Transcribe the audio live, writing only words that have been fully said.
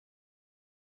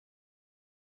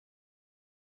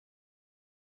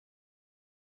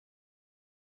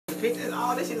Pictures,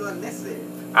 all this shit is unnecessary.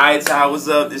 Alright, y'all, what's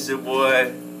up? This your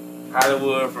boy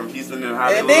Hollywood from Houston and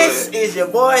Hollywood. And this is your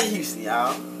boy Houston,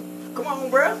 y'all. Come on,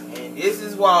 bro. And this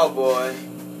is Wild Boy. This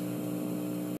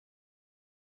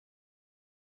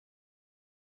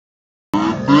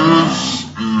is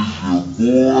your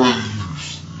boy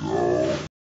Houston, y'all.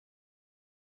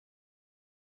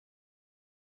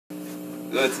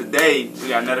 Today we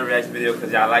got another reaction video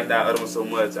because y'all like that other one so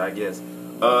much, I guess.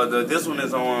 This one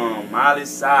is on Miley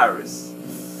Cyrus.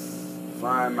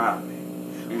 Fine Miley.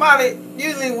 Miley,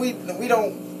 usually we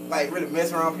don't like really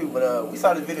mess around people, but we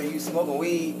saw this video of you smoking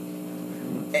weed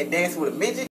and dancing with a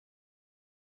midget.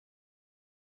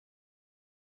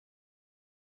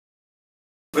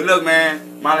 But look,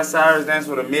 man, Miley Cyrus danced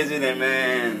with a midget, and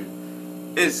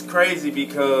man, it's crazy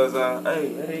because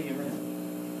hey, man.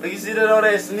 Look, you see that all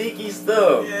that sneaky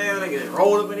stuff? Yeah, my nigga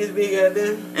rolled up in his big ass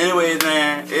then. Anyways,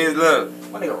 man, look.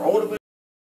 My nigga rolled up in.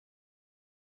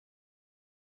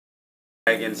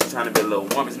 And she's trying to be a little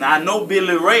woman. Now, I know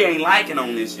Billy Ray ain't liking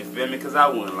on this, you feel me? Because I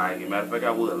wouldn't like it. Matter of fact,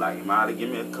 I would like it. Miley, give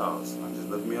me a call. So just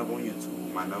look me up on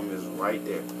YouTube. My number is right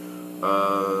there.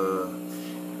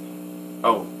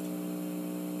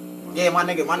 Yeah, my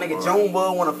nigga Joan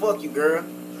Bud wanna fuck you, girl.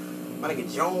 My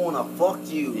nigga Joan wanna fuck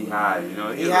you. He high, you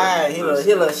know. He a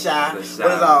little shy, but it's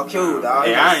all cute, dog.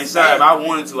 Hey, I ain't shy. If I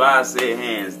wanted to, I'd say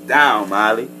hands down,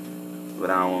 Miley. But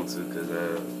I don't want to, because,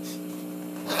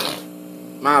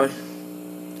 Miley,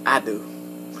 I do.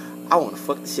 I wanna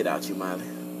fuck the shit out you, Miley.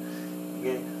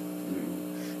 Yeah.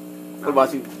 What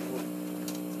about you?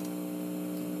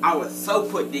 I would so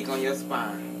put dick on your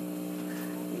spine.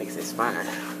 Nigga said spine.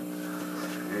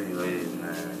 Anyways,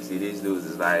 man. See, these dudes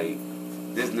is like,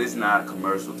 this not a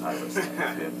commercial type of stuff. You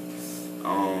feel me?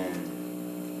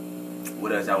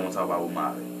 What else y'all want to talk about with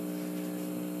Miley?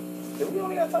 We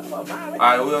only gotta talk about Miley.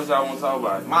 Alright, what else y'all want to talk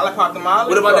about? Miley popped the Miley.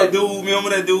 What about that dude? Remember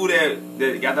that dude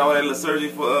that got all that little surgery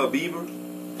for Bieber?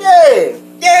 Yeah,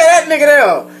 that nigga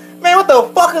there. Man, what the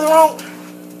fuck is wrong?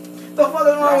 The fuck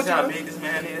is wrong with How you? big this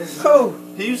man is? Who?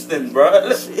 Houston, bro.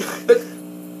 Look.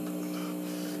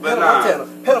 But nah,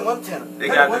 they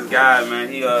got this guy, man.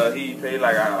 He paid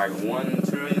like $1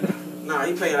 trillion. Nah,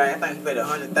 he paid I think he paid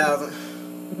 100,000.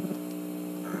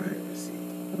 Alright, let's see.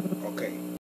 Okay.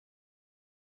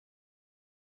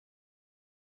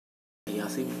 Y'all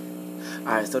see me?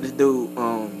 Alright, so this dude,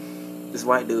 this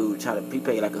white dude he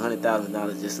paid like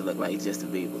 $100,000 just to look like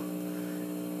Justin Bieber.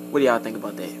 What do y'all think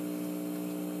about that,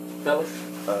 fellas?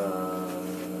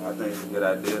 I think it's a good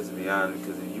idea, to be honest,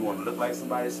 because if you want to look like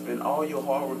somebody, spend all your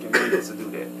hard work and money to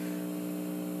do that.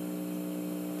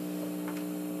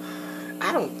 I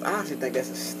actually think that's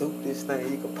the stupidest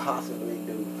thing you could possibly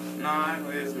do. No,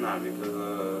 it's not,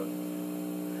 because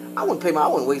I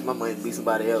wouldn't waste my money to be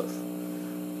somebody else.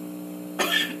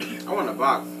 I want a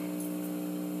box.